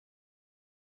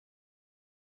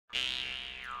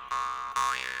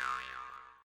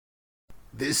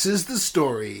This is the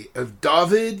story of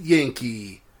David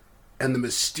Yankee and the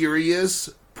mysterious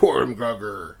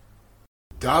Porumgrugger.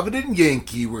 David and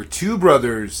Yankee were two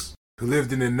brothers who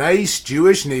lived in a nice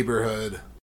Jewish neighborhood.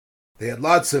 They had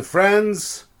lots of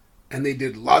friends, and they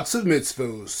did lots of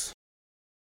mitzvos.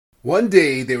 One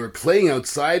day they were playing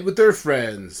outside with their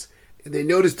friends, and they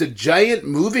noticed a giant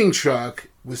moving truck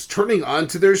was turning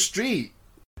onto their street.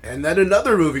 And then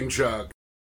another moving truck,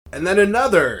 and then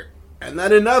another, and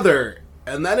then another,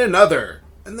 and then another,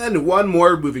 and then one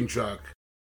more moving truck.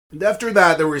 And after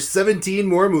that, there were 17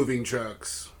 more moving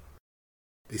trucks.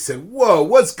 They said, "Whoa,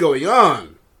 what's going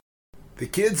on?" The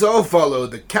kids all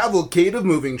followed the cavalcade of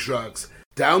moving trucks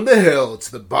down the hill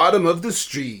to the bottom of the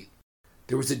street.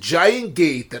 There was a giant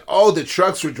gate that all the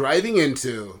trucks were driving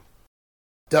into.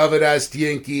 David asked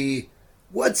Yankee,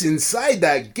 "What's inside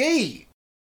that gate?"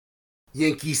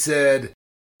 Yankee said,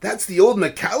 "That's the old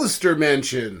McAllister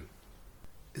mansion.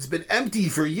 It's been empty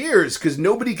for years because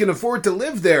nobody can afford to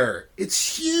live there.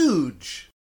 It's huge.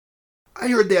 I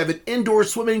heard they have an indoor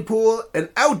swimming pool, an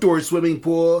outdoor swimming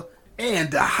pool,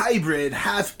 and a hybrid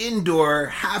half-indoor,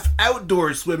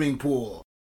 half-outdoor swimming pool.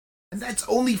 And that's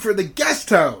only for the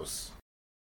guest house."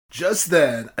 Just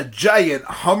then, a giant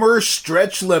Hummer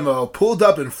stretch limo pulled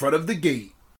up in front of the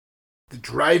gate. The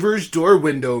driver's door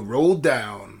window rolled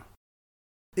down.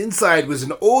 Inside was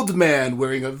an old man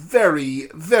wearing a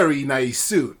very, very nice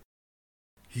suit.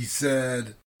 He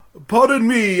said, "Pardon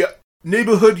me,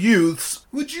 neighborhood youths,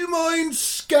 would you mind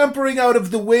scampering out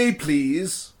of the way,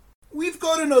 please? We've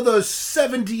got another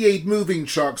 78 moving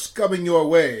trucks coming your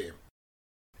way."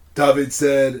 David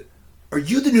said, "Are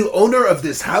you the new owner of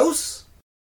this house?"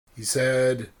 He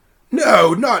said,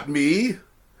 "No, not me.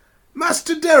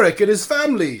 Master Derek and his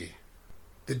family."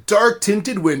 The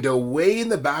dark-tinted window way in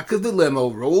the back of the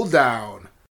limo rolled down,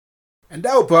 and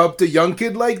out popped a young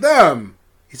kid like them.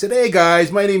 He said, "Hey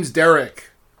guys, my name's Derek.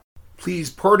 Please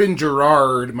pardon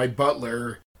Gerard, my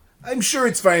butler. I'm sure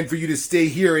it's fine for you to stay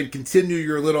here and continue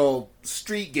your little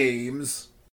street games.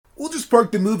 We'll just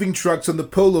park the moving trucks on the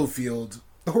polo field.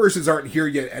 The horses aren't here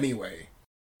yet anyway."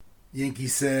 Yankee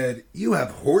said, "You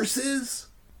have horses?"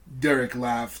 Derek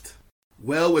laughed.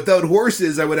 "Well, without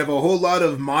horses, I would have a whole lot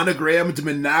of monogrammed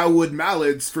Manawood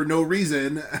mallets for no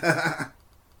reason."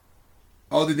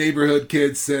 All the neighborhood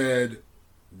kids said,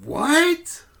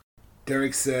 "What?"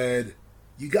 Derek said,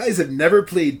 "You guys have never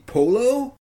played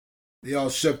polo?" They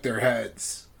all shook their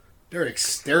heads. Derek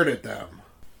stared at them.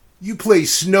 "You play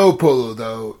snow polo,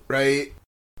 though, right?"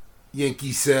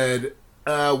 Yankee said,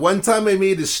 One time I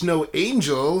made a snow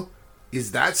angel. Is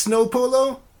that snow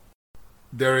polo?"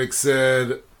 Derek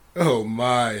said, "Oh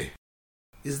my.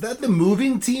 Is that the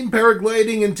moving team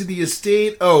paragliding into the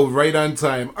estate? Oh, right on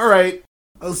time. All right.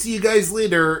 I'll see you guys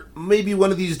later. Maybe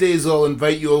one of these days I'll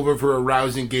invite you over for a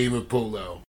rousing game of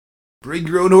polo. Bring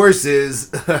your own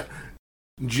horses."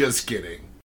 Just kidding.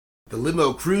 The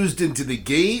limo cruised into the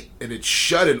gate and it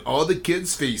shut in all the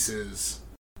kids' faces.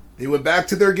 They went back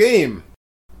to their game.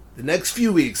 The next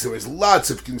few weeks there was lots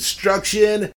of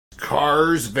construction,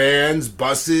 cars, vans,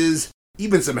 buses,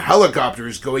 even some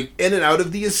helicopters going in and out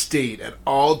of the estate at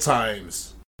all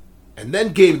times. And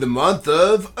then came the month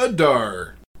of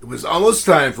Adar. It was almost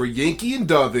time for Yankee and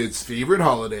David's favorite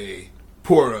holiday,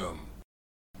 Purim.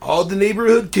 All the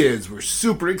neighborhood kids were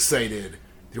super excited.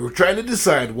 They were trying to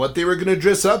decide what they were going to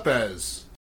dress up as.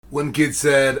 One kid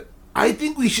said, "I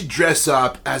think we should dress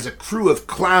up as a crew of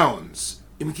clowns,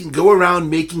 and we can go around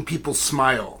making people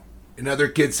smile." Another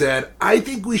kid said, "I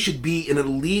think we should be an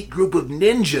elite group of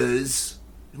ninjas,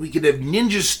 and we can have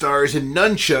ninja stars and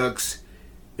nunchucks,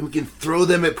 and we can throw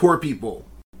them at poor people."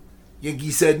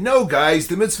 Yankee said, "No, guys,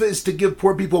 the mitzvah is to give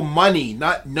poor people money,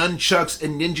 not nunchucks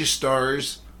and ninja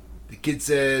stars." The kid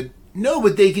said, "No,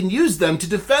 but they can use them to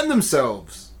defend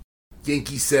themselves."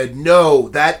 Yankee said, "No,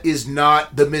 that is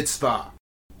not the mitzvah.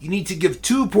 You need to give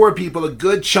two poor people a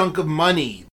good chunk of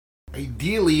money,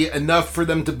 ideally enough for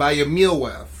them to buy a meal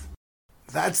with.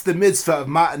 That's the mitzvah of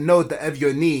Ma'anot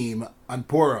Evyonim on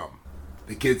Purim."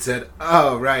 The kid said,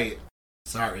 "Oh, right.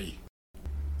 Sorry."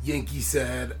 Yankee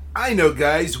said, "I know,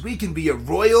 guys. We can be a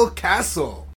royal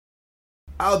castle.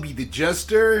 I'll be the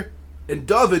jester, and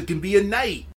David can be a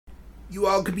knight. You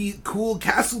all can be cool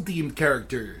castle-themed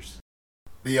characters."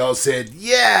 They all said,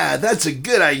 "Yeah, that's a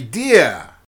good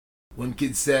idea." One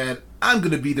kid said, "I'm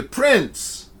going to be the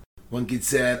prince." One kid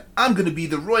said, "I'm going to be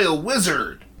the royal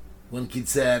wizard." One kid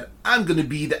said, "I'm going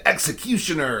to be the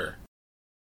executioner."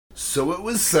 So it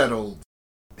was settled.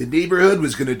 The neighborhood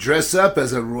was going to dress up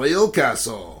as a royal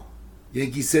castle.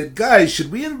 Yankee said, "Guys,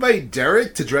 should we invite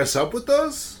Derek to dress up with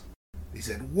us?" They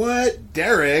said, "What?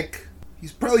 Derek?"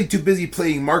 He's probably too busy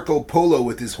playing Marco Polo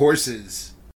with his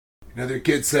horses. Another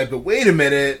kid said, but wait a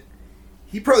minute.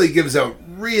 He probably gives out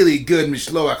really good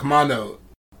Mishloach Manot.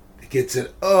 The kid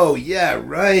said, oh yeah,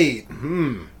 right.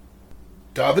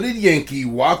 David and Yankee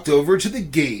walked over to the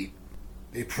gate.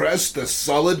 They pressed the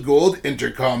solid gold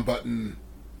intercom button.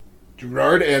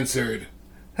 Gerard answered,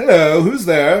 hello, who's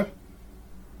there?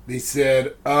 They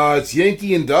said, it's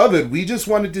Yankee and David. We just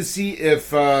wanted to see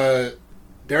if,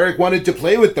 Derek wanted to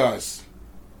play with us.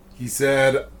 He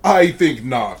said, I think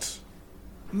not.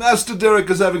 Master Derek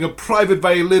is having a private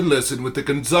violin lesson with the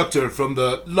conductor from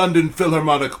the London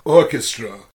Philharmonic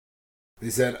Orchestra. They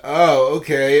said, oh,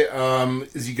 okay,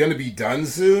 is he going to be done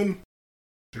soon?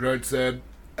 Gerard said,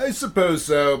 I suppose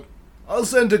so. I'll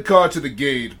send a car to the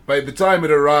gate. By the time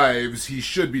it arrives, he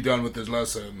should be done with his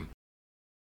lesson.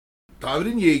 David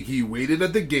and Yankee waited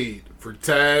at the gate for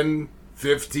 10,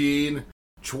 15,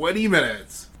 20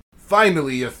 minutes.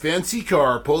 Finally, a fancy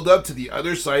car pulled up to the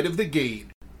other side of the gate,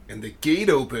 and the gate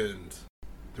opened.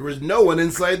 There was no one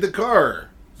inside the car.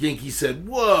 Yankee said,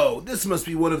 whoa, this must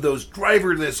be one of those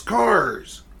driverless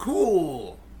cars.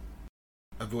 Cool.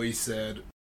 A voice said,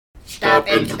 step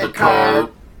into the car.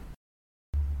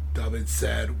 David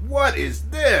said, what is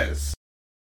this?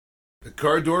 The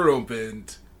car door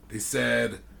opened. They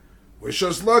said, wish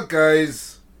us luck,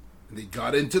 guys. And they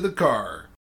got into the car.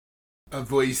 A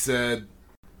voice said,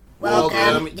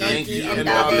 welcome, Yankee and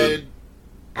David.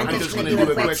 I'm just going to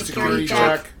do a quick security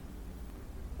check.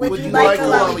 Would you like a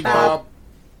lollipop?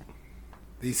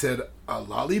 They said, a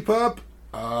lollipop?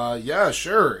 Yeah,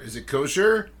 sure. Is it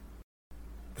kosher?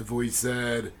 The voice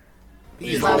said,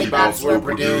 these lollipops were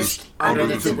produced under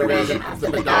the supervision of the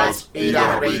Badass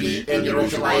Eida Haredi in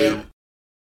Jerusalem.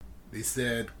 They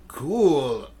said,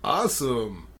 cool,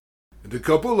 awesome. And a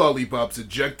couple lollipops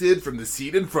ejected from the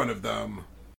seat in front of them.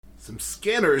 Some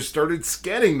scanners started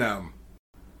scanning them.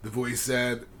 The voice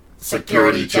said,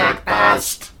 security check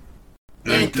passed.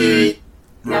 Yankee,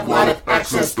 you have a lot of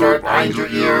excess dirt behind your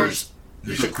ears.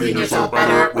 You should clean yourself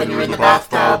better when you're in the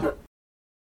bathtub.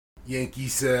 Yankee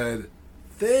said,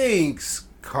 thanks,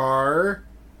 car.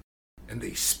 And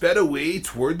they sped away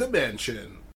toward the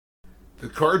mansion. The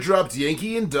car dropped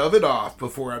Yankee and David off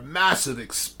before a massive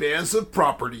expanse of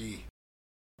property.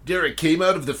 Derek came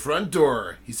out of the front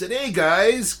door. He said, hey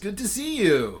guys, good to see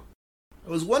you. I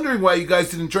was wondering why you guys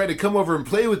didn't try to come over and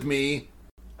play with me.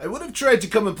 I would have tried to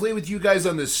come and play with you guys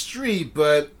on the street,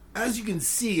 but as you can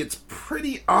see, it's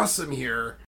pretty awesome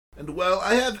here. And well,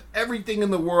 I have everything in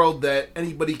the world that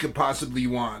anybody could possibly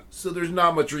want, so there's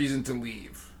not much reason to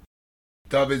leave.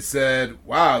 David said,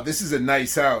 wow, this is a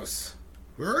nice house.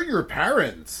 Where are your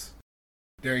parents?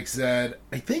 Derek said,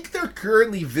 I think they're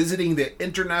currently visiting the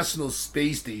International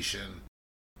Space Station.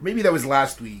 Maybe that was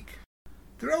last week.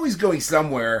 They're always going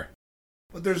somewhere.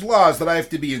 But there's laws that I have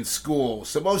to be in school,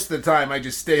 so most of the time I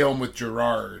just stay home with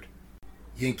Gerard.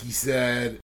 Yankee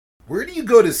said, where do you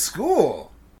go to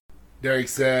school? Derek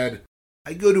said,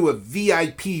 I go to a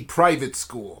VIP private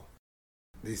school.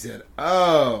 They said,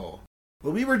 oh.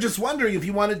 Well, we were just wondering if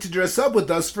you wanted to dress up with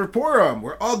us for Purim.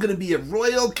 We're all going to be at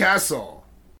Royal Castle.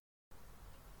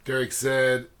 Derek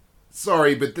said,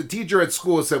 sorry, but the teacher at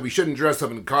school said we shouldn't dress up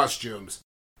in costumes.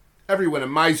 Everyone in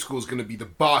my school is going to be the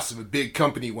boss of a big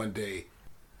company one day.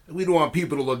 And we don't want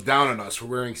people to look down on us for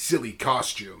wearing silly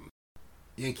costumes.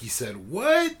 Yankee said,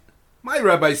 what? My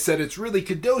rabbi said it's really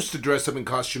kadosh to dress up in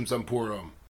costumes on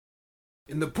Purim.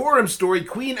 In the Purim story,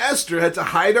 Queen Esther had to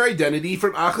hide her identity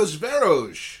from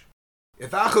Achashverosh.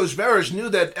 If Achashverosh knew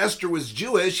that Esther was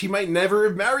Jewish, he might never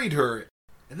have married her.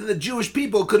 And then the Jewish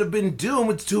people could have been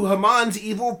doomed to Haman's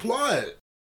evil plot.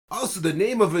 Also, the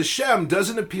name of Hashem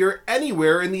doesn't appear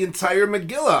anywhere in the entire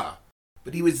Megillah.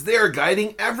 But he was there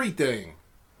guiding everything.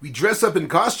 We dress up in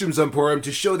costumes on Purim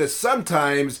to show that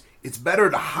sometimes it's better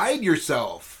to hide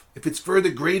yourself if it's for the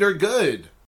greater good.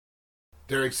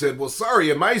 Derek said, well,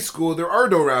 sorry, in my school there are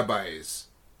no rabbis.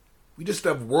 We just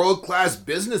have world-class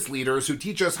business leaders who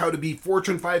teach us how to be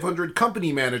Fortune 500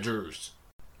 company managers.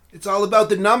 It's all about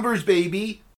the numbers,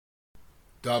 baby.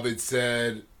 David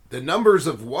said, the numbers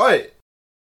of what?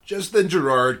 Just then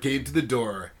Gerard came to the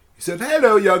door. He said,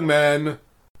 hello, young man.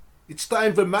 It's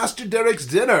time for Master Derek's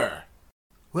dinner.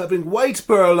 We're having white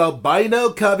pearl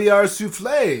albino caviar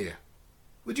souffle.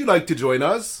 Would you like to join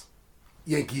us?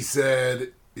 Yankee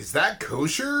said, is that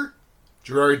kosher?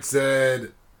 Gerard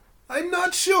said, I'm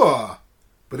not sure,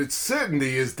 but it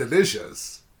certainly is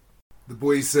delicious. The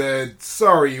boy said,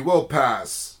 sorry, we'll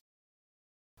pass.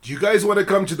 Do you guys want to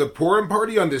come to the Purim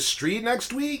party on the street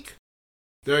next week?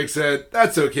 Derek said,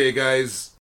 that's okay,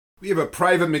 guys. We have a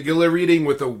private Megillah reading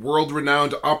with a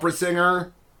world-renowned opera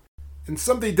singer. And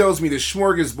something tells me the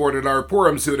smorgasbord at our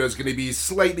Purim Suda is going to be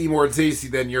slightly more tasty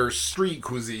than your street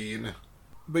cuisine.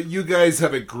 But you guys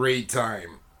have a great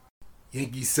time.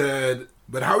 Yankee said,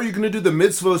 but how are you going to do the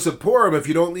mitzvos of Purim if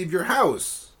you don't leave your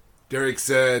house? Derek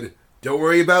said, don't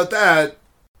worry about that.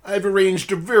 I've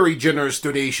arranged a very generous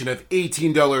donation of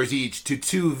 $18 each to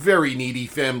 2 very needy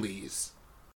families.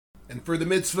 And for the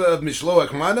mitzvah of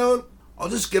Mishloach Manot, I'll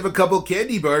just give a couple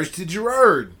candy bars to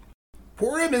Gerard.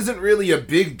 Purim isn't really a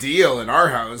big deal in our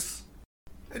house.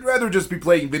 I'd rather just be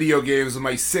playing video games on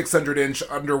my 600-inch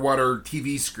underwater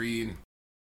TV screen.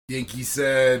 Yankee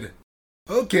said,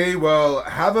 okay, well,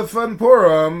 have a fun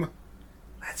Purim.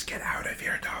 Let's get out of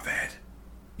here, David.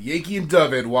 Yankee and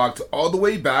David walked all the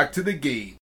way back to the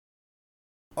gate.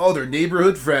 All their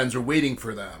neighborhood friends were waiting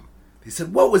for them. They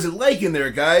said, what was it like in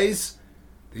there, guys?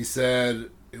 They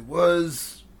said, it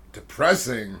was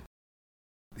depressing.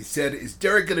 They said, is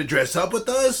Derek going to dress up with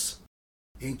us?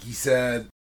 Yankee said,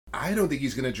 I don't think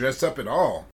he's going to dress up at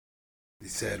all. They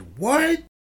said, what?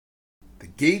 The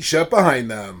gate shut behind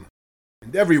them,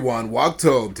 and everyone walked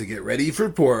home to get ready for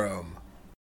Purim.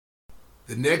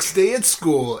 The next day at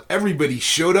school, everybody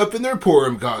showed up in their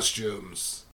Purim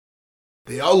costumes.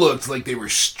 They all looked like they were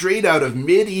straight out of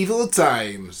medieval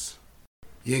times.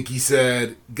 Yankee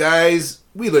said, guys,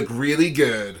 we look really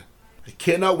good. I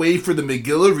cannot wait for the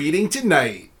Megillah reading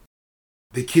tonight.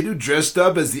 The kid who dressed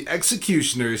up as the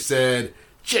executioner said,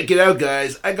 check it out,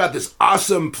 guys. I got this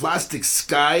awesome plastic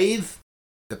scythe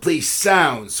that plays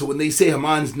sound, so when they say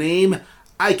Haman's name,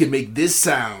 I can make this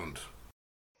sound.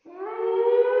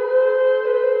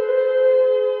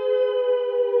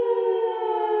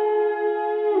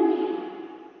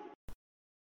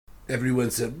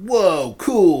 Everyone said, whoa,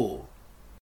 cool.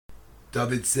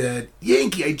 David said,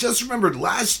 Yankee, I just remembered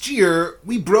last year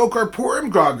we broke our Purim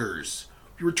groggers.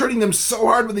 We were turning them so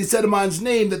hard when they said Haman's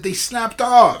name that they snapped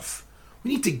off.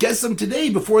 We need to guess them today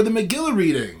before the Megillah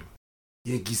reading.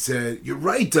 Yankee said, you're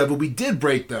right, David, we did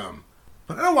break them.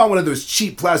 But I don't want one of those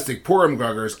cheap plastic Purim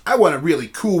groggers. I want a really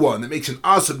cool one that makes an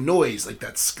awesome noise like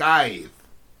that scythe.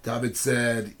 David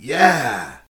said,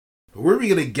 yeah, but where are we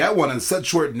going to get one on such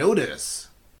short notice?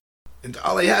 And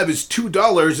all I have is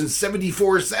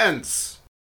 $2.74.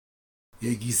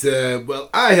 Yankee said, well,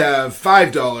 I have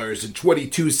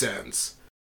 $5.22.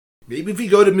 Maybe if we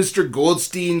go to Mr.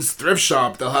 Goldstein's thrift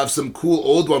shop, they'll have some cool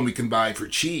old one we can buy for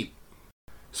cheap.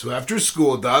 So after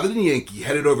school, David and Yankee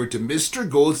headed over to Mr.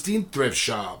 Goldstein thrift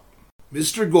shop.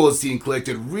 Mr. Goldstein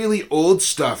collected really old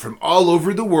stuff from all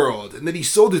over the world, and then he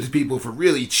sold it to people for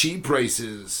really cheap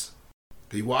prices.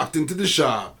 They walked into the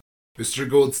shop. Mr.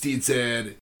 Goldstein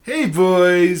said, hey,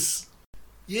 boys.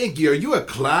 Yankee, are you a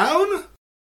clown?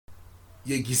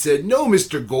 Yankee said, no,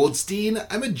 Mr. Goldstein,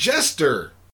 I'm a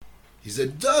jester. He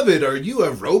said, David, are you a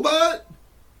robot?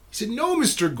 He said, no,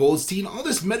 Mr. Goldstein, all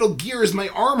this metal gear is my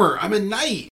armor. I'm a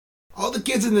knight. All the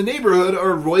kids in the neighborhood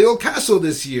are Royal Castle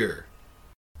this year.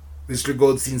 Mr.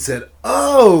 Goldstein said,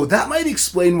 oh, that might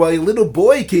explain why a little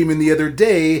boy came in the other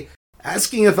day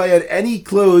asking if I had any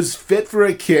clothes fit for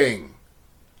a king.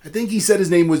 I think he said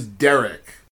his name was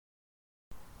Derek.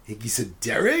 Yankee said,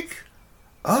 Derek?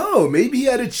 Oh, maybe he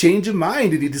had a change of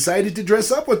mind and he decided to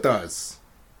dress up with us.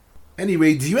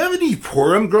 Anyway, do you have any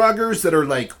Purim groggers that are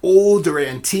like old or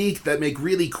antique that make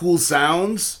really cool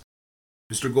sounds?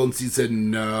 Mr. Goldstein said,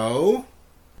 no.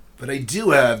 But I do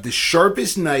have the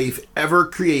sharpest knife ever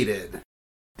created.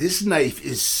 This knife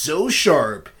is so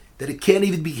sharp that it can't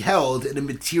even be held in a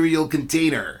material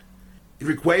container. It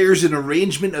requires an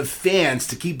arrangement of fans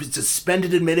to keep it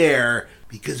suspended in midair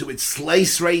because it would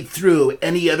slice right through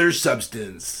any other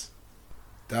substance.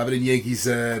 David and Yankee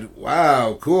said,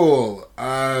 wow, cool.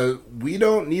 We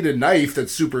don't need a knife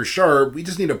that's super sharp. We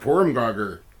just need a Purim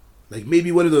grogger. Like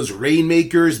maybe one of those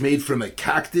rainmakers made from a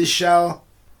cactus shell.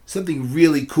 Something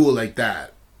really cool like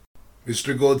that.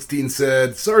 Mr. Goldstein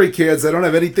said, sorry kids, I don't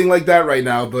have anything like that right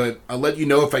now, but I'll let you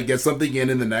know if I get something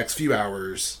in the next few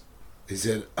hours. They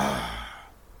said,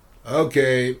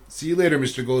 okay, see you later,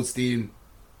 Mr. Goldstein.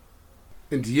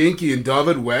 And Yankee and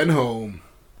David went home.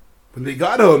 When they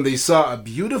got home, they saw a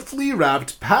beautifully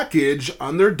wrapped package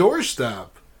on their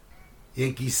doorstep.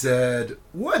 Yankee said,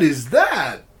 what is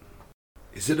that?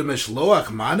 Is it a Mishloach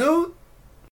Manot?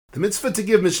 The mitzvah to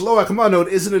give Mishloach Manot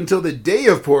isn't until the day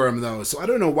of Purim, though, so I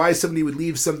don't know why somebody would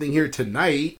leave something here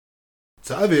tonight.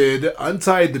 David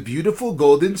untied the beautiful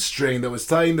golden string that was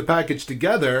tying the package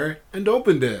together and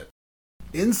opened it.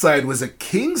 Inside was a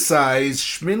king-size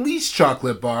Schmidley's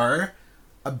chocolate bar,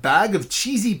 a bag of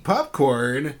cheesy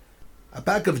popcorn, a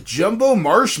pack of jumbo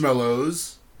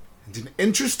marshmallows, and an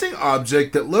interesting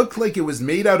object that looked like it was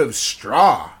made out of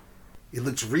straw. It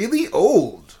looked really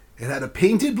old. It had a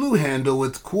painted blue handle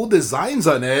with cool designs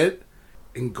on it,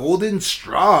 and golden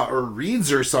straw or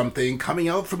reeds or something coming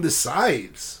out from the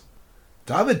sides.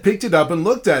 David picked it up and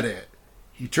looked at it.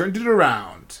 He turned it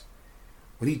around.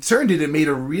 When he turned it, it made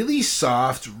a really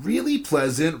soft, really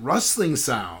pleasant rustling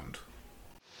sound.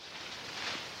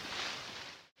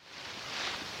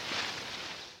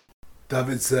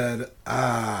 David said,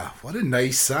 what a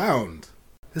nice sound.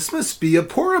 This must be a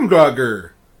Purim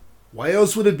Grogger. Why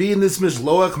else would it be in this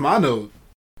Mishloach Manot?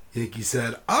 Yankee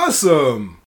said,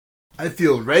 awesome! I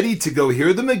feel ready to go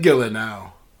hear the Megillah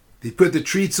now. They put the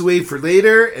treats away for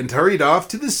later and hurried off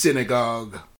to the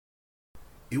synagogue.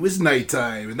 It was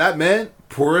nighttime, and that meant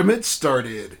Purim had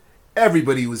started.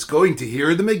 Everybody was going to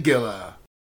hear the Megillah.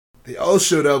 They all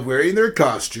showed up wearing their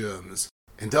costumes,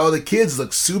 and all the kids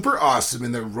looked super awesome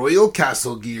in their royal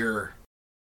castle gear.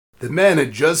 The men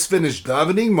had just finished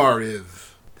davening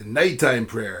Mariv, the nighttime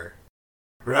prayer.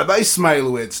 Rabbi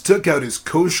Smilowitz took out his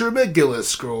kosher Megillah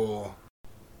scroll.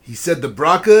 He said the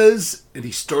brachas, and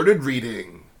he started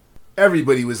reading.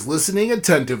 Everybody was listening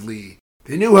attentively.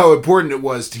 They knew how important it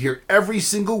was to hear every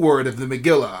single word of the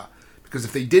Megillah, because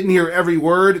if they didn't hear every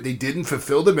word, they didn't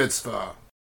fulfill the mitzvah.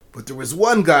 But there was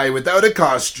one guy without a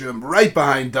costume right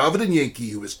behind David and Yankee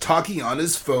who was talking on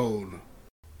his phone.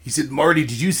 He said, Marty,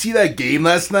 did you see that game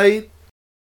last night?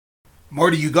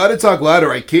 Marty, you gotta talk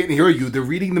louder. I can't hear you. They're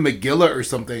reading the Megillah or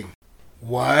something.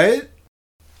 What?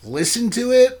 Listen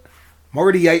to it?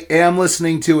 Marty, I am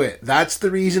listening to it. That's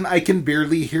the reason I can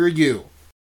barely hear you.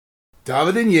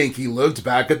 David and Yankee looked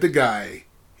back at the guy.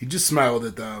 He just smiled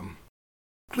at them.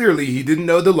 Clearly, he didn't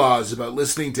know the laws about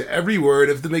listening to every word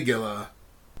of the Megillah.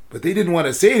 But they didn't want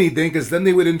to say anything because then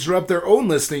they would interrupt their own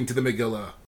listening to the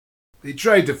Megillah. They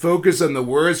tried to focus on the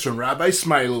words from Rabbi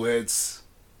Smilowitz.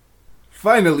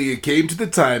 Finally, it came to the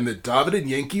time that David and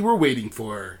Yankee were waiting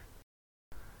for.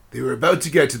 They were about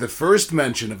to get to the first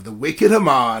mention of the wicked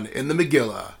Haman in the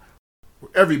Megillah,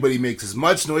 where everybody makes as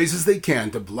much noise as they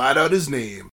can to blot out his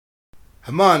name.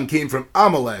 Haman came from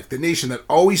Amalek, the nation that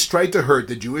always tried to hurt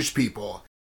the Jewish people,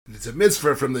 and it's a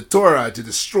mitzvah from the Torah to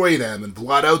destroy them and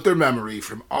blot out their memory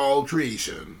from all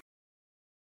creation.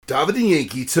 David and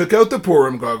Yankee took out the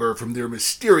Purim Grogger from their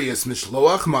mysterious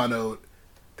Mishloach Manot.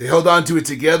 They held on to it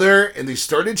together, and they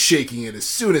started shaking it as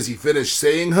soon as he finished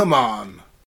saying Haman.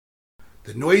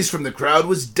 The noise from the crowd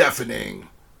was deafening,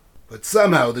 but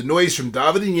somehow the noise from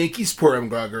David and Yankee's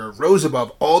Purim Grogger rose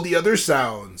above all the other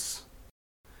sounds.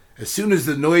 As soon as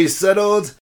the noise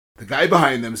settled, the guy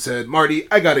behind them said, Marty,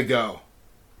 I gotta go.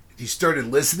 And he started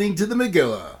listening to the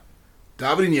Megillah.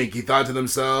 David and Yankee thought to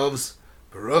themselves,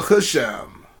 Baruch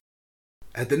Hashem.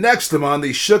 At the next Haman,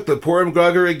 they shook the Purim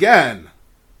Grogger again.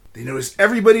 They noticed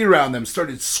everybody around them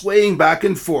started swaying back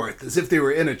and forth as if they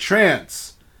were in a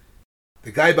trance.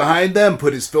 The guy behind them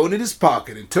put his phone in his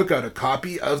pocket and took out a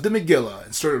copy of the Megillah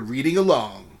and started reading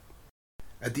along.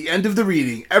 At the end of the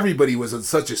reading, everybody was on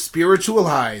such a spiritual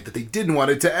high that they didn't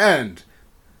want it to end.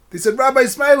 They said, Rabbi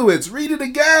Smilowitz, read it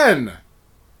again!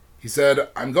 He said,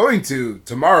 I'm going to,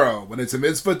 tomorrow, when it's a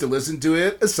mitzvah to listen to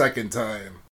it a second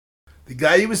time. The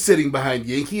guy who was sitting behind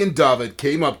Yankee and David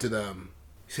came up to them.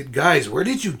 He said, guys, where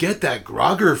did you get that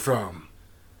grogger from?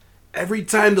 Every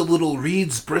time the little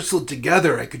reeds bristled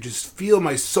together, I could just feel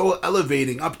my soul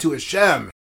elevating up to Hashem.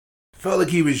 It felt like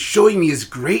he was showing me his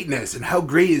greatness and how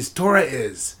great his Torah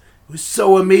is. It was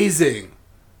so amazing.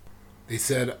 They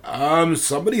said,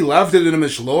 somebody left it in a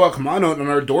Mishloach Manot on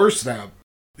our doorstep.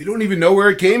 We don't even know where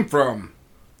it came from.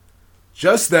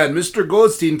 Just then, Mr.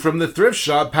 Goldstein from the thrift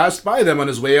shop passed by them on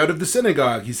his way out of the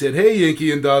synagogue. He said, hey,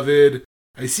 Yankee and David,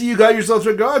 I see you got yourself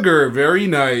a grogger. Very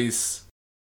nice.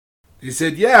 They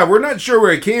said, yeah, we're not sure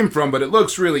where it came from, but it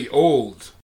looks really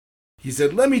old. He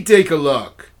said, let me take a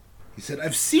look. He said,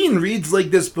 I've seen reeds like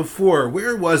this before.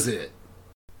 Where was it?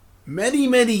 Many,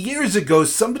 many years ago,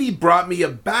 somebody brought me a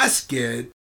basket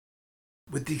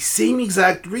with the same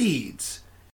exact reeds.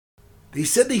 They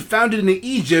said they found it in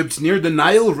Egypt near the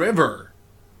Nile River,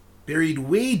 buried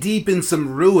way deep in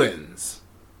some ruins.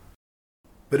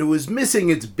 But it was missing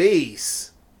its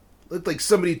base. Looked like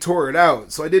somebody tore it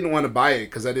out, so I didn't want to buy it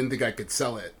because I didn't think I could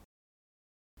sell it.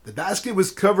 The basket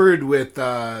was covered with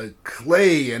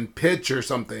clay and pitch or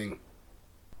something.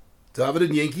 David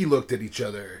and Yankee looked at each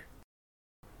other.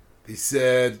 They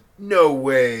said, no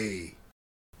way.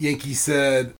 Yankee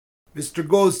said, Mr.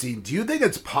 Goldstein, do you think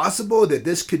it's possible that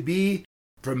this could be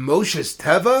from Moshe's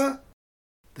Teva?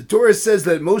 The Torah says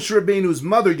that Moshe Rabbeinu's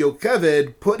mother,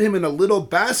 Yocheved, put him in a little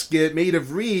basket made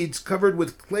of reeds covered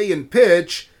with clay and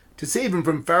pitch to save him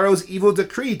from Pharaoh's evil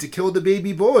decree to kill the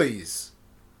baby boys.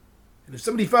 And if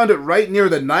somebody found it right near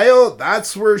the Nile,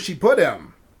 that's where she put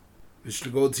him.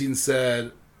 Mr. Goldstein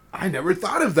said, I never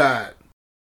thought of that.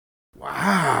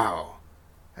 Wow.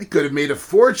 I could have made a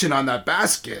fortune on that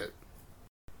basket.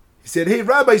 He said, hey,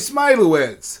 Rabbi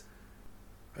Smilowitz,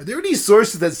 are there any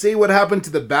sources that say what happened to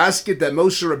the basket that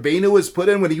Moshe Rabbeinu was put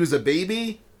in when he was a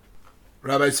baby?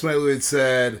 Rabbi Smilowitz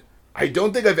said, I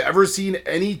don't think I've ever seen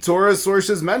any Torah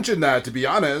sources mention that, to be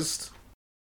honest.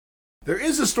 There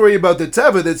is a story about the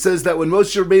Teva that says that when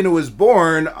Moshe Rabbeinu was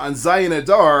born on Zayin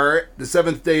Adar, the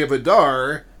 7th day of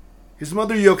Adar, his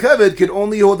mother Yocheved could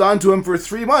only hold on to him for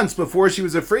 3 months before she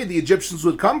was afraid the Egyptians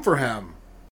would come for him.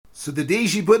 So the day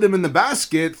she put him in the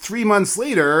basket, 3 months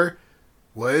later,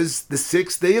 was the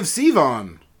 6th day of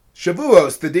Sivan,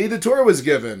 Shavuos, the day the Torah was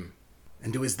given.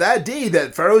 And it was that day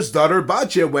that Pharaoh's daughter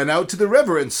Batya went out to the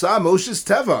river and saw Moshe's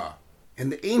Teva.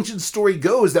 And the ancient story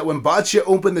goes that when Batya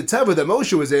opened the Teva that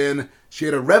Moshe was in, she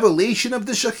had a revelation of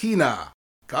the Shekhinah,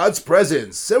 God's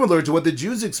presence, similar to what the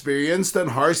Jews experienced on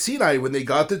Har Sinai when they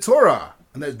got the Torah,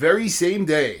 on that very same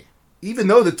day, even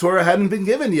though the Torah hadn't been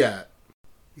given yet.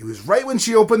 It was right when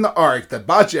she opened the ark that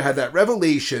Batya had that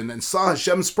revelation and saw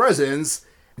Hashem's presence,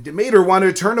 and it made her want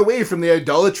to turn away from the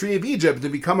idolatry of Egypt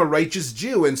and become a righteous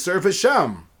Jew and serve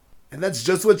Hashem. And that's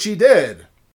just what she did.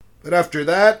 But after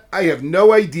that, I have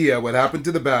no idea what happened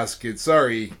to the basket,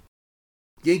 sorry.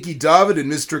 Yankee David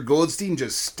and Mr. Goldstein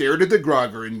just stared at the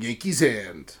grogger in Yankee's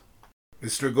hand.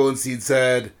 Mr. Goldstein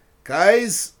said,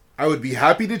 guys, I would be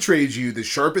happy to trade you the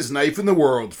sharpest knife in the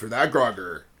world for that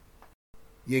grogger.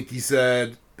 Yankee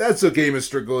said, that's okay,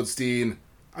 Mr. Goldstein.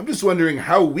 I'm just wondering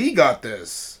how we got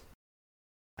this.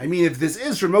 I mean, if this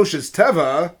is from Moshe's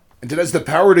Teva, and it has the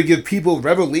power to give people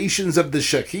revelations of the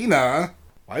Shekhinah,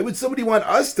 why would somebody want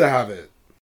us to have it?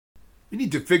 We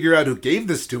need to figure out who gave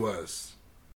this to us.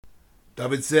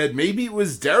 David said, maybe it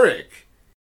was Derek.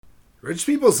 Rich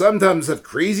people sometimes have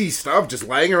crazy stuff just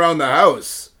lying around the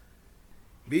house.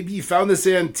 Maybe he found this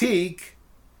antique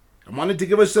and wanted to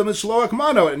give us some Shloach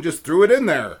Mano and just threw it in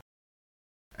there.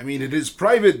 I mean, at his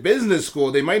private business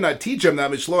school, they might not teach him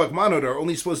that Shloach Manot are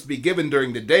only supposed to be given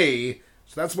during the day,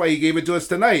 so that's why he gave it to us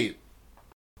tonight.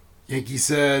 Yankee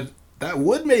said, that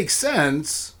would make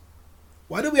sense.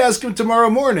 Why don't we ask him tomorrow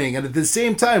morning, and at the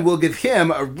same time we'll give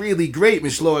him a really great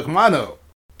Mishloach Mano?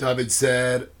 David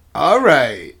said, all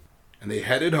right, and they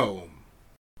headed home.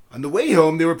 On the way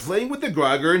home, they were playing with the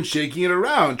grogger and shaking it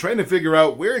around, trying to figure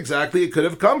out where exactly it could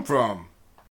have come from.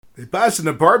 They passed an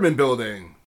apartment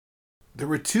building. There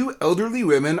were 2 elderly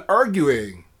women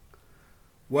arguing.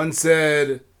 One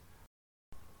said,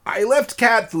 I left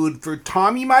cat food for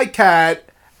Tommy my cat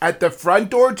at the front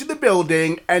door to the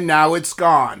building, and now it's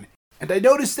gone. And I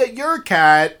noticed that your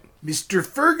cat, Mr.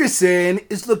 Ferguson,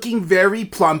 is looking very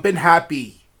plump and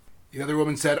happy. The other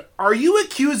woman said, are you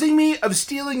accusing me of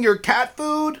stealing your cat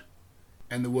food?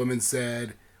 And the woman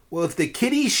said, well, if the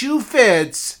kitty shoe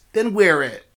fits, then wear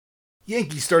it.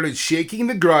 Yankee started shaking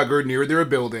the grogger near their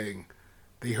building.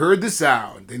 They heard the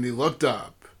sound, and they looked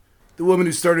up. The woman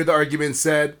who started the argument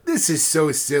said, this is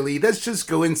so silly, let's just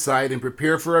go inside and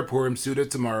prepare for our Purim Suda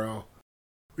tomorrow.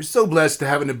 We're so blessed to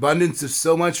have an abundance of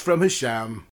so much from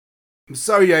Hashem. I'm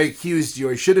sorry I accused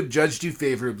you, I should have judged you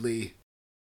favorably.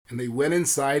 And they went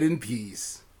inside in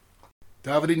peace.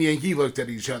 David and Yankee looked at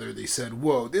each other. They said,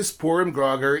 whoa, this Purim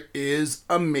grogger is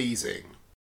amazing.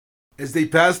 As they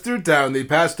passed through town, they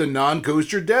passed a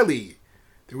non-kosher deli.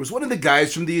 There was one of the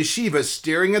guys from the yeshiva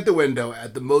staring at the window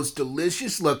at the most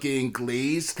delicious-looking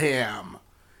glazed ham.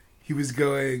 He was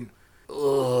going,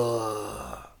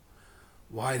 ugh,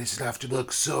 why does it have to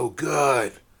look so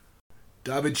good?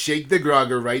 David shook the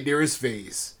grogger right near his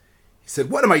face. He said,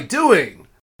 what am I doing?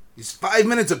 Is 5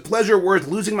 minutes of pleasure worth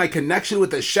losing my connection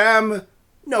with Hashem?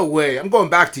 No way, I'm going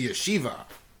back to yeshiva.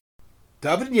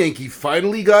 David and Yankee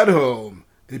finally got home.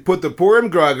 They put the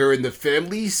Purim grogger in the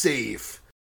family safe.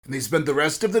 And they spent the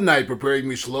rest of the night preparing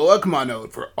Mishloach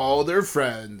Manot for all their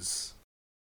friends.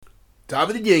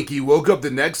 David and Yankee woke up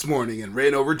the next morning and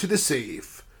ran over to the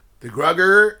safe. The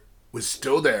grogger was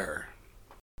still there.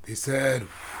 They said,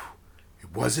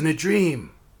 it wasn't a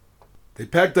dream. They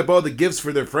packed up all the gifts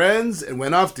for their friends and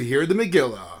went off to hear the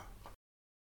Megillah.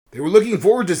 They were looking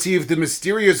forward to see if the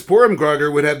mysterious Purim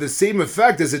grogger would have the same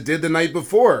effect as it did the night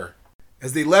before.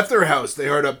 As they left their house, they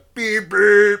heard a beep,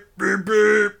 beep, beep,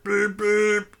 beep, beep,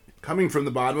 beep, coming from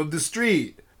the bottom of the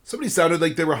street. Somebody sounded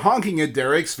like they were honking at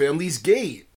Derek's family's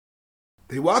gate.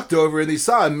 They walked over and they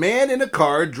saw a man in a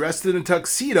car dressed in a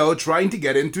tuxedo trying to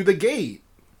get in through the gate.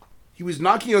 He was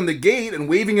knocking on the gate and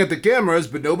waving at the cameras,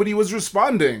 but nobody was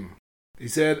responding. They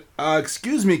said,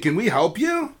 excuse me, can we help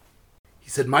you? He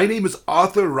said, my name is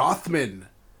Arthur Rothman.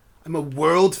 I'm a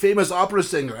world-famous opera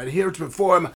singer. I'm here to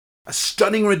perform a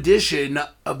stunning rendition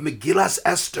of Megillas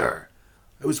Esther.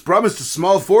 I was promised a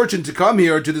small fortune to come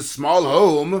here to this small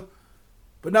home.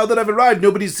 But now that I've arrived,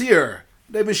 nobody's here.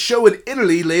 And I have a show in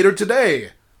Italy later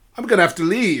today. I'm gonna have to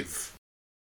leave.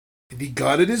 And he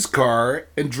got in his car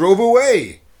and drove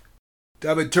away.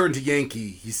 David turned to Yankee.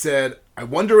 He said, I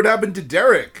wonder what happened to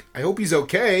Derek. I hope he's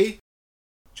okay.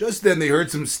 Just then they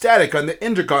heard some static on the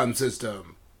intercom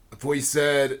system. A voice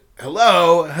said,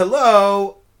 Hello,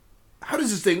 hello. How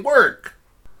does this thing work?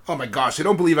 Oh my gosh, I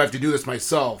don't believe I have to do this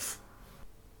myself.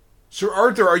 Sir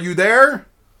Arthur, are you there?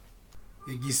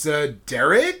 Yankee said,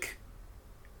 Derek?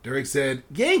 Derek said,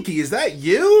 Yankee, is that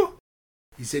you?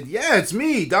 He said, yeah, it's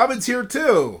me. David's here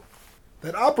too.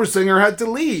 That opera singer had to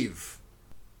leave.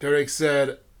 Derek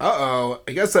said, uh-oh,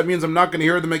 I guess that means I'm not going to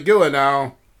hear the Megillah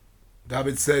now.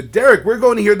 David said, Derek, we're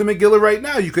going to hear the Megillah right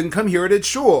now. You can come hear it at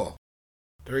shul.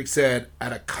 Derek said,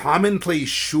 at a commonplace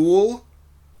shul?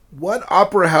 What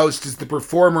opera house does the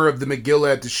performer of the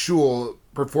Megillah at the shul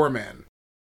perform in?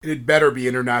 It had better be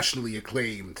internationally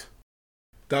acclaimed.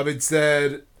 David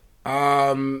said,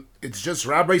 it's just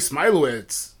Rabbi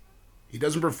Smilowitz. He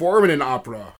doesn't perform in an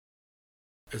opera,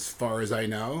 as far as I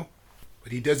know.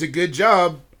 But he does a good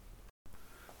job.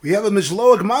 We have a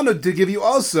Mishloach Manot to give you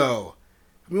also.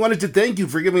 We wanted to thank you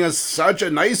for giving us such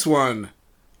a nice one.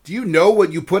 Do you know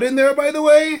what you put in there, by the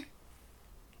way?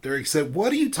 Derek said,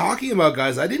 what are you talking about,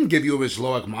 guys? I didn't give you a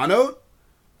Mishloach Manot.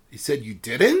 He said, you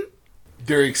didn't?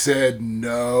 Derek said,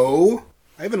 no.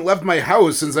 I haven't left my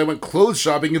house since I went clothes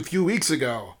shopping a few weeks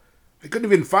ago. I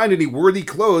couldn't even find any worthy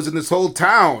clothes in this whole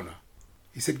town.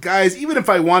 He said, guys, even if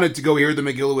I wanted to go hear the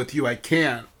Megillah with you, I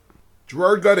can't.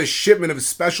 Gerard got a shipment of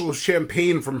special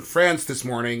champagne from France this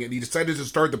morning, and he decided to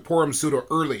start the Purim Suda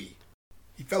early.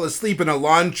 He fell asleep in a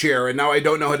lawn chair, and now I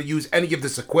don't know how to use any of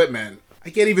this equipment. I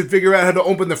can't even figure out how to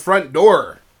open the front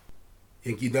door.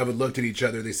 Yankee and David looked at each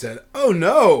other. They said, oh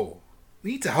no,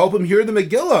 we need to help him hear the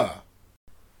Megillah.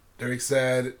 Derek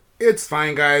said, it's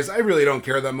fine, guys. I really don't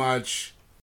care that much.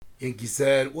 Yankee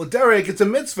said, well, Derek, it's a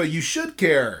mitzvah. You should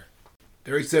care.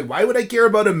 Derek said, why would I care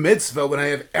about a mitzvah when I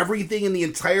have everything in the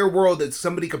entire world that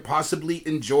somebody could possibly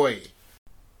enjoy?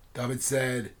 David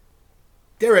said,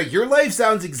 Derek, your life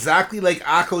sounds exactly like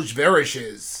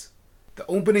Achashverosh's. The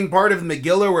opening part of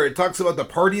Megillah where it talks about the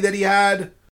party that he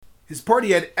had. His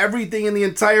party had everything in the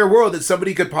entire world that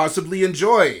somebody could possibly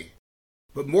enjoy.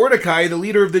 But Mordecai, the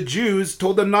leader of the Jews,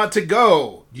 told them not to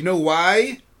go. You know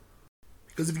why?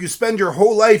 Because if you spend your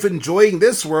whole life enjoying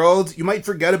this world, you might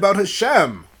forget about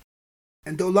Hashem.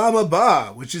 And Olam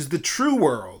Haba, which is the true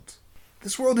world.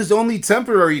 This world is only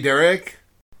temporary, Derek.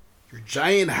 Your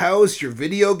giant house, your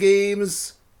video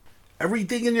games,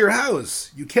 everything in your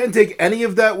house. You can't take any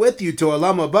of that with you to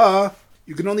Olam Haba.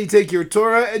 You can only take your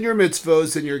Torah and your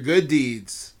mitzvos and your good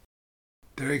deeds.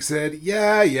 Derek said,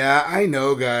 yeah, I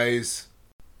know, guys.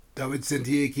 David said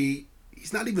to Yankee,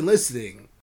 he's not even listening.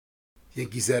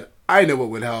 Yankee said, I know what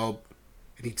would help.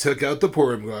 And he took out the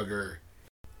Purim Gugger.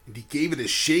 And he gave it a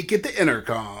shake at the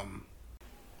intercom.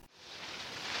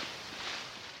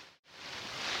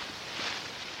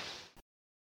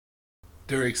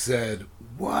 Derek said,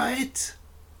 what?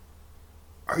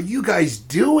 Are you guys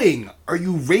doing? Are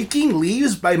you raking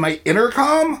leaves by my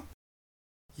intercom?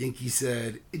 Yankee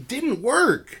said, it didn't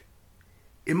work.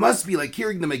 It must be like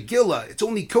hearing the Megillah. It's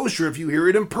only kosher if you hear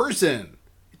it in person.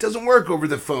 It doesn't work over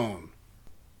the phone.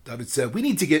 David said, we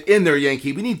need to get in there,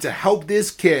 Yankee. We need to help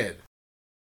this kid.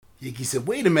 Yankee said,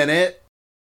 wait a minute.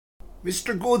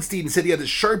 Mr. Goldstein said he had the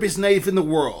sharpest knife in the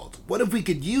world. What if we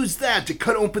could use that to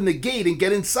cut open the gate and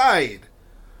get inside?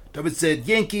 David said,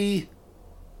 Yankee,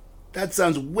 that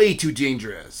sounds way too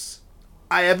dangerous.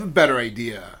 I have a better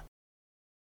idea.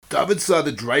 David saw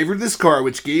the driver of this car,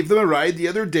 which gave them a ride the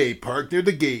other day, parked near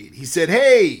the gate. He said,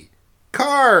 hey,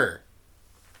 car!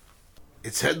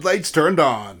 Its headlights turned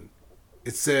on.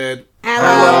 It said,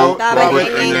 Hello,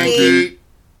 David and Yankee.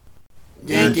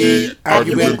 Yankee, have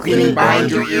you been cleaning behind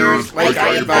your ears like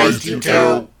I advised you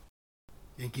to?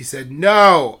 Yankee said,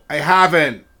 no, I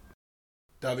haven't.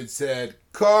 David said,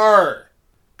 car,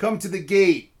 come to the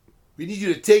gate. We need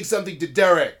you to take something to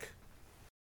Derek.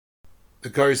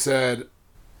 The car said,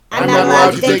 I'm not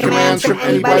allowed to take commands from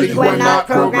anybody who I'm not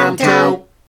programmed to.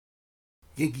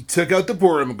 Yankee took out the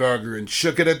Purim Gugger and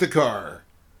shook it at the car.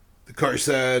 The car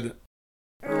said,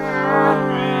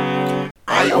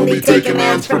 I only take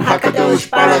commands from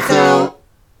Hakadosh Baruch Hu.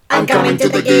 I'm coming to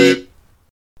the gate.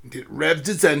 It revved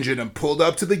its engine and pulled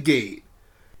up to the gate.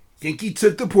 Yankee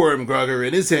took the Purim Gugger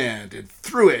in his hand and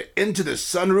threw it into the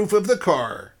sunroof of the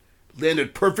car.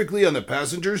 Landed perfectly on the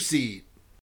passenger seat.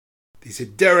 They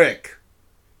said, Derek,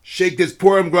 shake this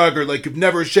Purim Gugger like you've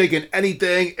never shaken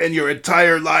anything in your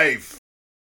entire life.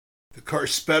 The car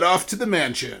sped off to the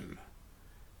mansion.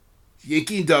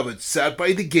 Yankee and David sat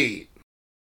by the gate.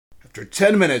 After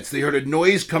 10 minutes, they heard a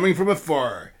noise coming from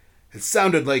afar. It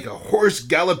sounded like a horse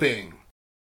galloping.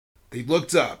 They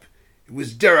looked up. It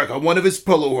was Derek on one of his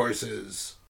polo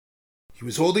horses. He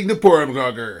was holding the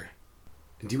Porumgrugger,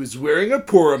 and he was wearing a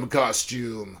Purim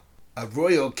costume, a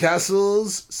royal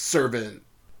castle's servant.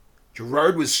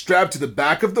 Gerard was strapped to the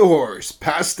back of the horse,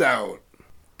 passed out.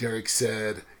 Derek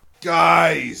said,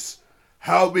 "Guys,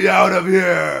 help me out of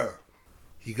here."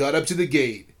 He got up to the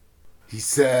gate. He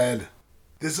said,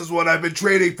 "This is what I've been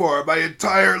training for my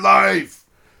entire life.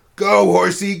 Go,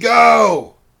 horsey,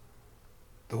 go!"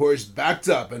 The horse backed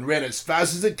up and ran as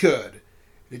fast as it could.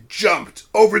 It jumped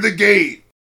over the gate.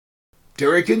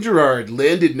 Derek and Gerard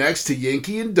landed next to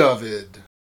Yankee and David.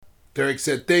 Derek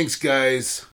said, "Thanks,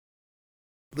 guys.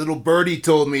 Little birdie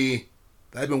told me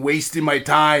that I've been wasting my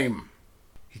time."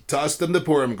 He tossed them the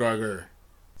Porumgrugger.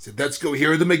 He said, "Let's go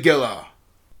hear the Megillah."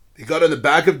 They got on the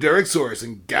back of Derek's horse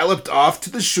and galloped off to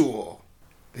the shul.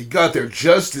 They got there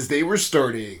just as they were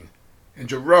starting, and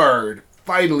Gerard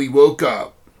finally woke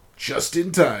up just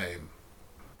in time.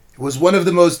 It was one of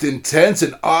the most intense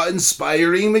and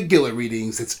awe-inspiring Megillah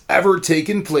readings that's ever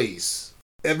taken place.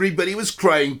 Everybody was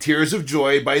crying tears of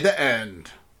joy by the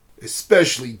end,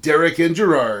 especially Derek and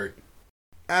Gerard.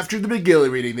 After the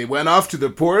Megillah reading, they went off to the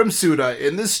Purim Suda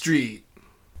in the street.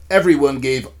 Everyone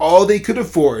gave all they could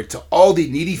afford to all the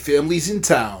needy families in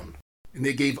town, and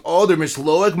they gave all their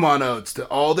Mishloach manot to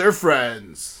all their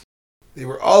friends. They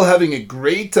were all having a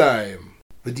great time,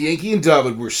 but Yankee and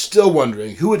David were still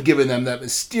wondering who had given them that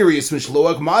mysterious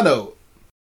Mishloach manot.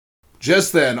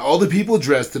 Just then, all the people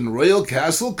dressed in royal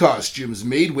castle costumes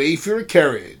made way for a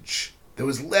carriage that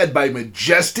was led by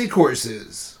majestic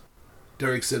horses.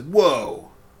 Derek said,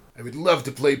 "Whoa, I would love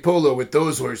to play polo with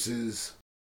those horses."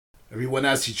 Everyone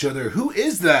asked each other, "Who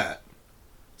is that?"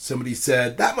 Somebody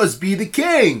said, "That must be the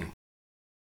king."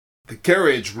 The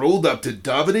carriage rolled up to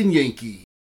David and Yankee.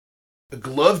 A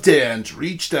gloved hand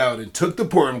reached out and took the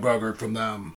Porumgrugger from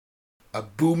them. A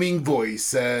booming voice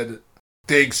said,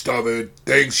 "Thanks, David.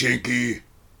 Thanks, Yankee.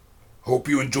 Hope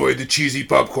you enjoyed the cheesy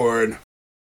popcorn."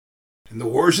 And the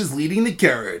horses leading the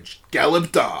carriage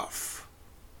galloped off.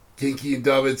 Yankee and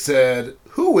David said,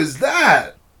 "Who was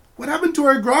that? What happened to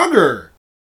our grogger?"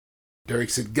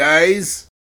 Derek said, "Guys,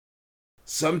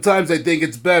 sometimes I think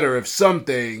it's better if some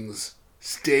things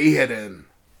stay hidden.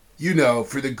 You know,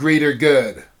 for the greater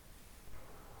good."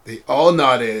 They all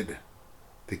nodded.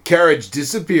 The carriage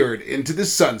disappeared into the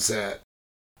sunset.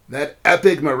 That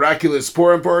epic, miraculous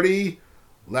Purim party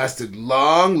lasted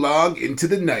long, long into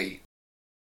the night.